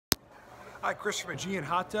Hi, Chris from Aegean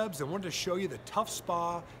Hot Tubs, and wanted to show you the Tuff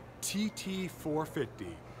Spa TT450.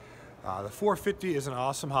 The 450 is an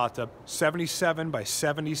awesome hot tub, 77 by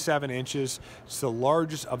 77 inches. It's the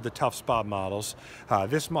largest of the Tuff Spa models.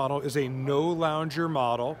 This model is a no-lounger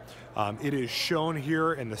model. It is shown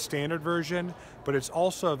here in the standard version, but it's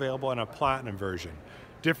also available in a platinum version.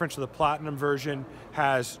 Difference of the platinum version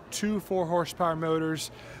has two 4-horsepower motors,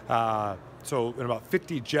 so in about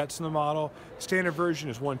 50 jets in the model. Standard version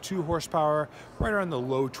is one 2-horsepower, right around the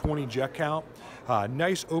low 20 jet count.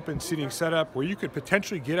 Nice open seating setup where you could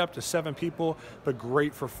potentially get up to 7 people, but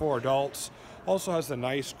great for 4 adults. Also has the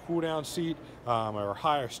nice cool down seat or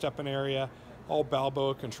higher step-in area. All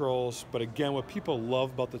Balboa controls, but again, what people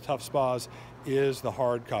love about the Tuff Spas is the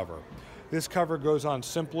hard cover. This cover goes on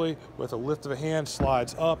simply with a lift of a hand,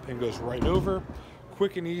 slides up and goes right over.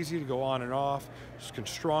 Quick and easy to go on and off. It's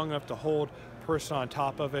strong enough to hold a person on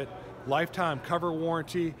top of it. Lifetime cover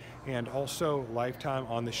warranty and also lifetime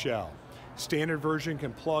on the shell. Standard version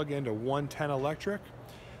can plug into 110 electric.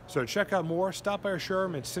 So to check out more, stop by our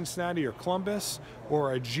showroom in Cincinnati or Columbus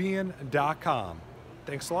or Aegean.com.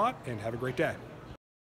 Thanks a lot and have a great day.